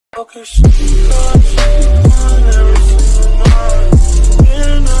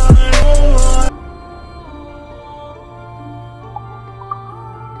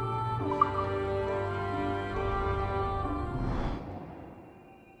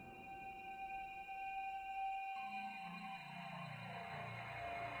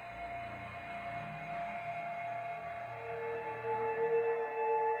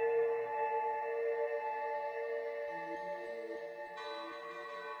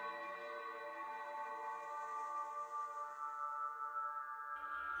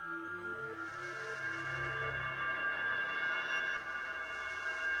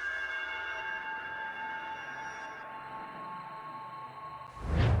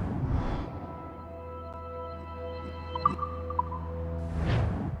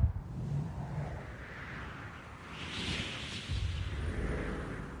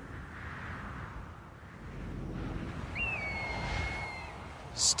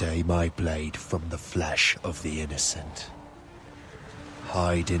Stay my blade from the flesh of the innocent.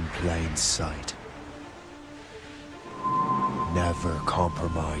 Hide in plain sight. Never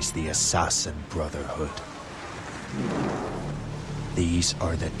compromise the Assassin Brotherhood. These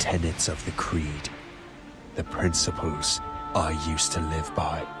are the tenets of the Creed, the principles I used to live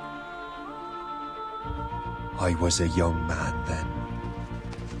by. I was a young man then.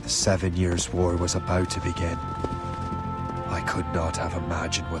 The 7 Years' War was about to begin. I could not have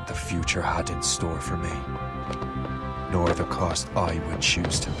imagined what the future had in store for me, nor the cost I would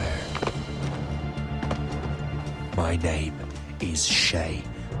choose to bear. My name is Shay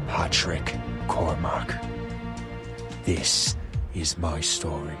Patrick Cormac. This is my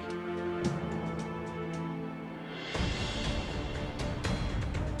story.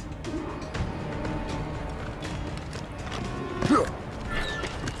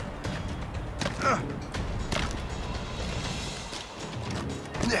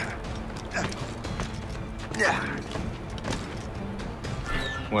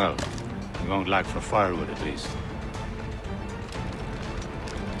 Well, you won't lack for firewood at least.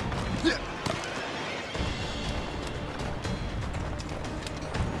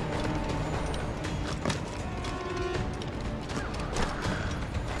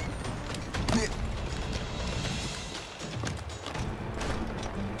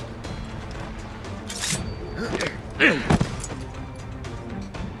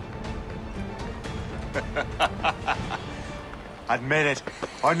 Admit it,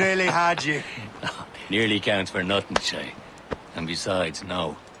 I nearly had you. Nearly counts for nothing, Shay. And besides,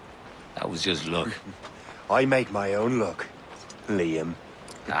 no. That was just luck. I make my own luck, Liam.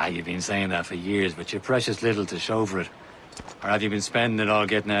 You've been saying that for years, but you're precious little to show for it. Or have you been spending it all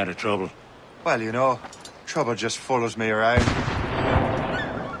getting out of trouble? Well, you know, trouble just follows me around.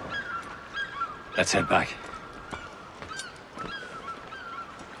 Let's head back.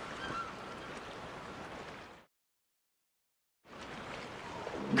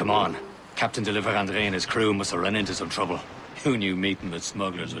 Come on. Captain de Andre and his crew must have run into some trouble. Who knew meeting with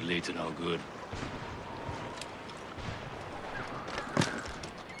smugglers would lead to no good?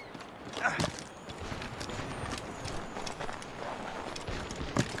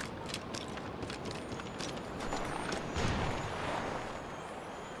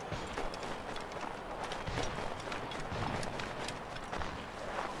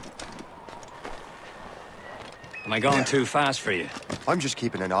 Am I going too fast for you? I'm just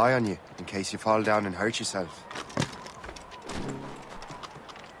keeping an eye on you, in case you fall down and hurt yourself.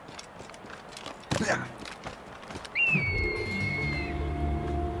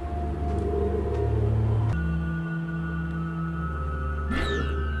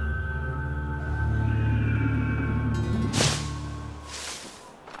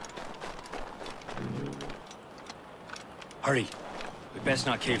 Hurry. We best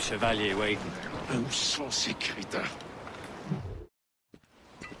not keep Chevalier waiting. Où sont ces crétins?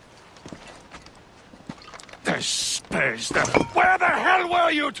 Where the hell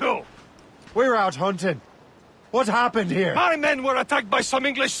were you two? We're out hunting. What happened here? My men were attacked by some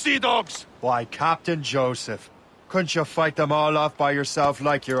English sea dogs. Why, Captain Joseph. Couldn't you fight them all off by yourself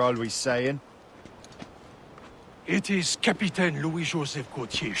like you're always saying? It is Capitaine Louis-Joseph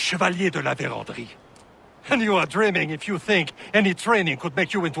Gauthier, Chevalier de la Vérendrye. And you are dreaming if you think any training could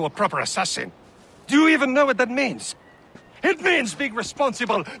make you into a proper assassin. Do you even know what that means? It means being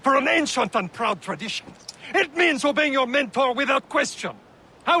responsible for an ancient and proud tradition. It means obeying your mentor without question.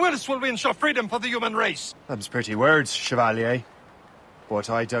 How else will we ensure freedom for the human race? Them's pretty words, Chevalier. But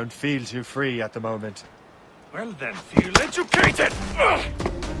I don't feel too free at the moment. Well then, feel educated! Ugh!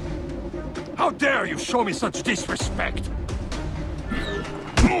 How dare you show me such disrespect?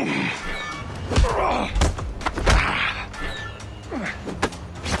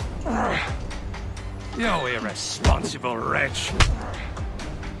 You irresponsible wretch.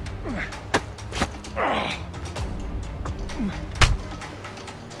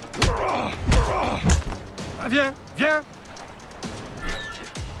 Viens, viens.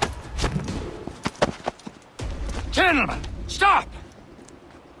 Gentlemen, stop!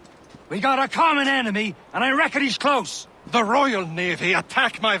 We got a common enemy, and I reckon he's close. The Royal Navy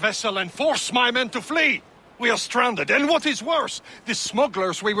attack my vessel and force my men to flee. We are stranded, and what is worse, the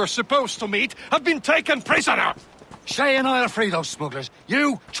smugglers we were supposed to meet have been taken prisoner. Shay and I'll free those smugglers.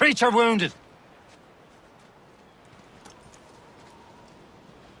 You, treat your wounded.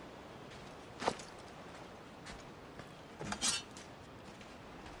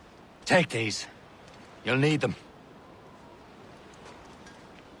 Take these. You'll need them.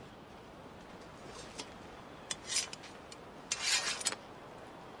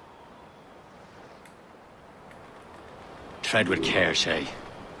 Tread with care, Shay.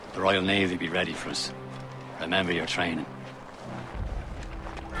 The Royal Navy be ready for us. Remember your training.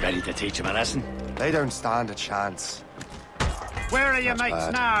 Ready to teach them a lesson? They don't stand a chance. Where are your That's mates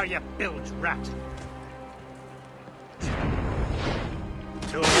bad. now, you bilge rat?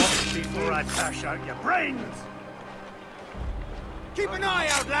 Talk before I bash out your brains! Keep an eye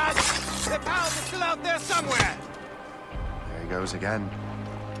out, lads! Their pals are still out there somewhere! There he goes again.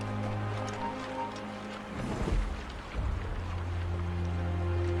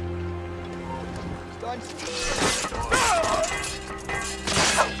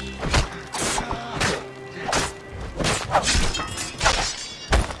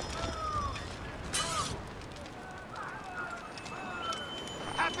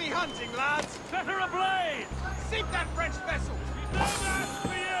 Happy hunting, lads! Set her ablaze! Sink that French vessel! She's no match for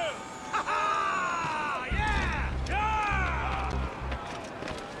you! Ha ha! Yeah! Yeah!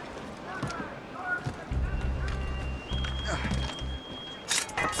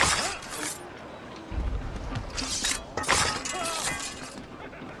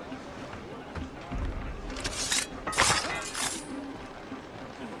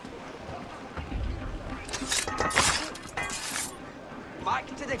 Back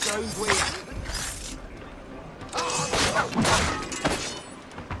to the ground wheel.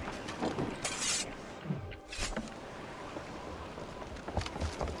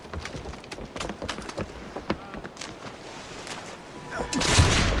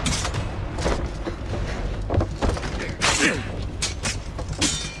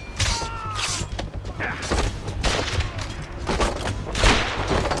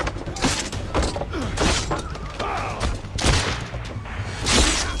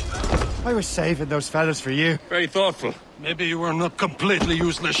 I was saving those fellas for you. Very thoughtful. Maybe you were not completely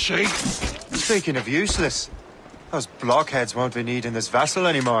useless, Shay. Speaking of useless, those blockheads won't be needing this vessel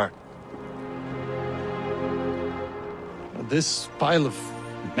anymore. This pile of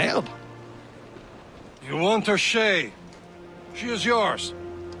mail. You want her, Shay? She is yours.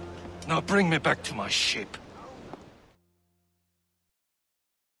 Now bring me back to my ship.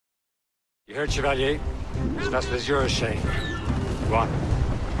 You heard, Chevalier? This vessel is yours, Shay. Go on.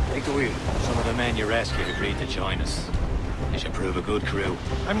 Take the wheel. Some of the men you rescued agreed to join us. They should prove a good crew.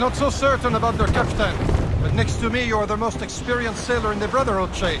 I'm not so certain about their captain, but next to me you're the most experienced sailor in the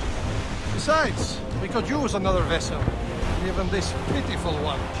Brotherhood, Shay. Besides, we could use another vessel. Even this pitiful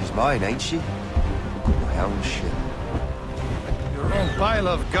one. She's mine, ain't she? My own ship. Your own pile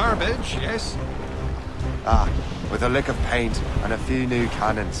of garbage, yes? Ah, with a lick of paint and a few new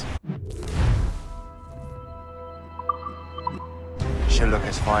cannons. She'll look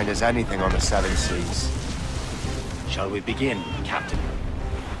as fine as anything on the seven seas. Shall we begin, Captain?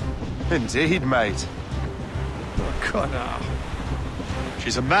 Indeed, mate. Connor.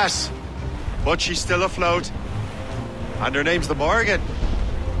 She's a mess, but she's still afloat. And her name's the Morgan.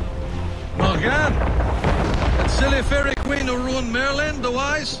 Morgan? That silly fairy queen who ruined Merlin, the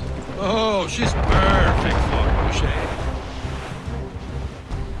wise? Oh, she's perfect for you, Shay.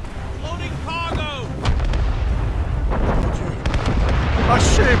 Loading cargo! A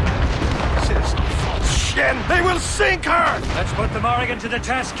ship! Shit! They will sink her! Let's put the Morrigan to the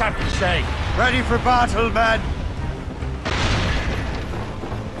test, Captain Shay. Ready for battle, men!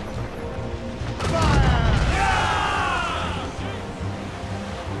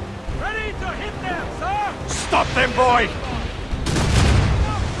 Ready to hit them, sir! Stop them, boy!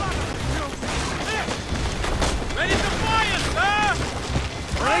 Ready to fire, sir!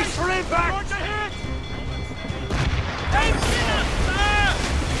 Brace for impact! Towards the hit! Take him, sir!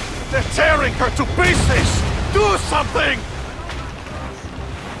 They're tearing her to pieces! Do something!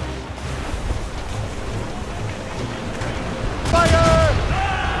 Fire!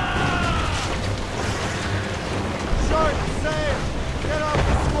 Short sail! Get off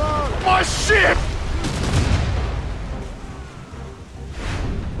the squall! My ship!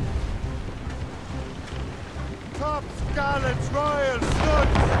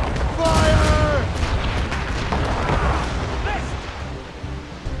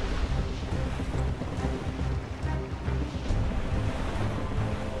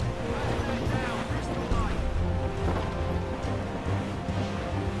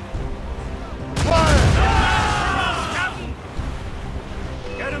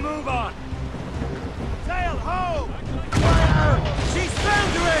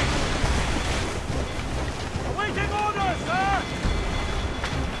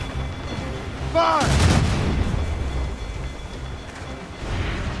 Fire!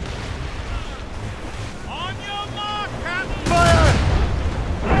 On your mark, Captain! Fire!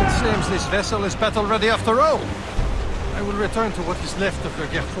 It seems this vessel is battle-ready after all. I will return to what is left of your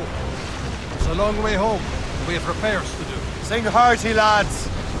Gerfaut. It's a long way home, and we have repairs to do. Sing hearty, lads.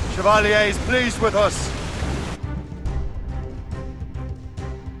 Chevalier is pleased with us.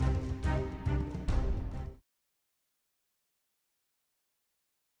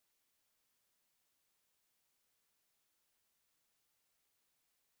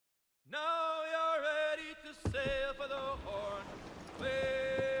 Now you're ready to sail for the Horn. We're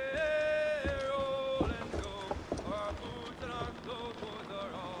rolling go. Our boots and our clothes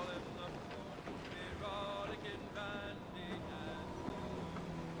are all in the port. We're rollicking bandy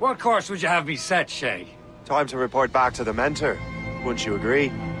and What course would you have me set, Shay? Time to report back to the mentor. Wouldn't you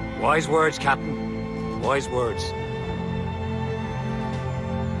agree? Wise words, Captain. Wise words.